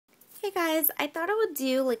Hey guys, I thought I would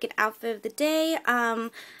do like an outfit of the day.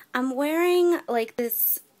 I'm wearing like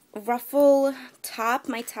this ruffle top.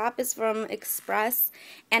 My top is from Express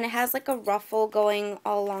and it has like a ruffle going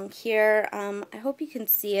all along here. I hope you can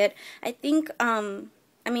see it. I think I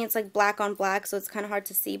mean it's like black on black, so it's kind of hard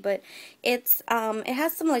to see, but it's it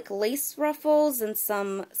has some like lace ruffles and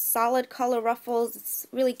some solid color ruffles. It's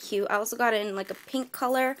really cute. I also got it in like a pink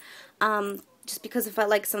color. Just because if I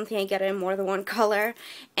like something, I get it in more than one color.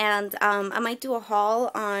 And I might do a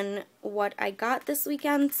haul on what I got this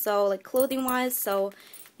weekend, so like clothing wise, so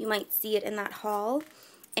you might see it in that haul.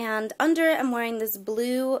 And under it, I'm wearing this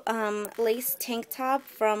blue lace tank top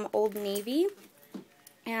from Old Navy.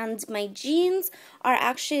 And my jeans are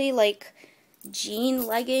actually like jean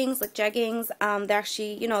leggings, like jeggings. They're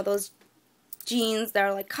actually, you know, those jeans that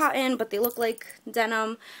are like cotton, but they look like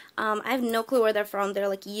denim. I have no clue where they're from. They're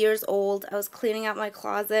like years old. I was cleaning out my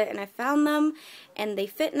closet and I found them and they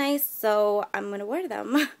fit nice, so I'm gonna wear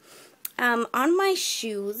them. On my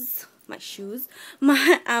shoes,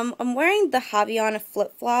 I'm wearing the Havaiana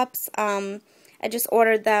flip-flops. I just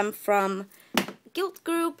ordered them from Guilt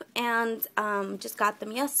Group and just got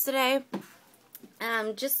them yesterday.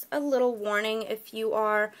 Just a little warning, if you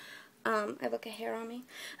are I have like a hair on me.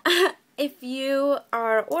 If you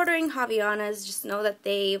are ordering Havaianas, just know that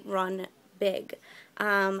they run big.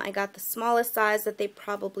 I got the smallest size that they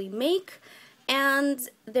probably make, and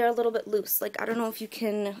they're a little bit loose. Like, I don't know if you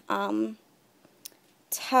can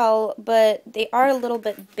tell, but they are a little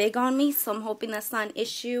bit big on me, so I'm hoping that's not an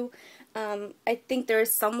issue. I think there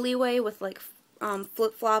is some leeway with like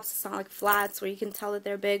flip-flops. It's not like flats where you can tell that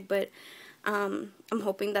they're big, but I'm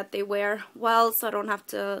hoping that they wear well so I don't have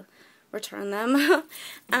to return them.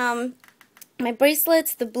 My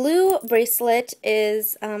bracelets, the blue bracelet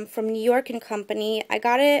is from New York & Company. I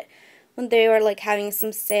got it when they were like having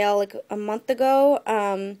some sale like a month ago,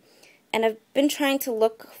 and I've been trying to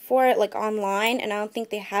look for it like online, and I don't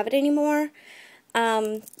think they have it anymore.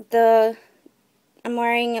 I'm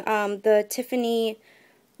wearing the Tiffany,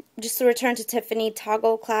 just to return to Tiffany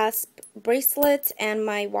toggle clasp bracelet, and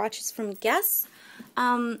my watch is from Guess.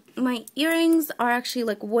 My earrings are actually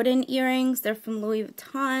like wooden earrings. They're from Louis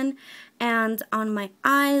Vuitton. And on my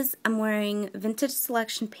eyes, I'm wearing Vintage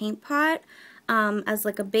Selection Paint Pot as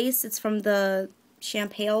like a base. It's from the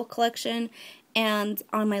Champagne collection. And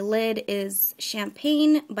on my lid is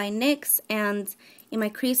Champagne by NYX. And in my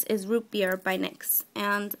crease is Root Beer by NYX.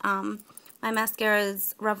 And my mascara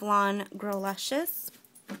is Revlon Grow Luscious.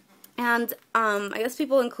 And I guess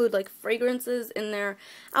people include like fragrances in their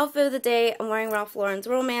outfit of the day. I'm wearing Ralph Lauren's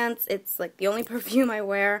Romance. It's like the only perfume I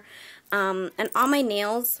wear. And on my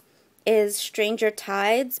nails is Stranger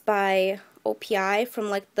Tides by OPI from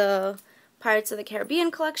like the Pirates of the Caribbean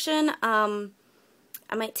collection. I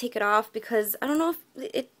might take it off because I don't know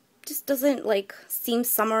if it just doesn't like seem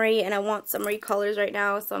summery, and I want summery colors right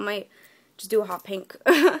now, so I might just do a hot pink.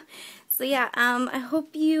 So yeah, I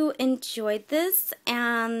hope you enjoyed this,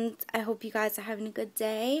 and I hope you guys are having a good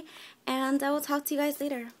day, and I will talk to you guys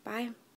later. Bye.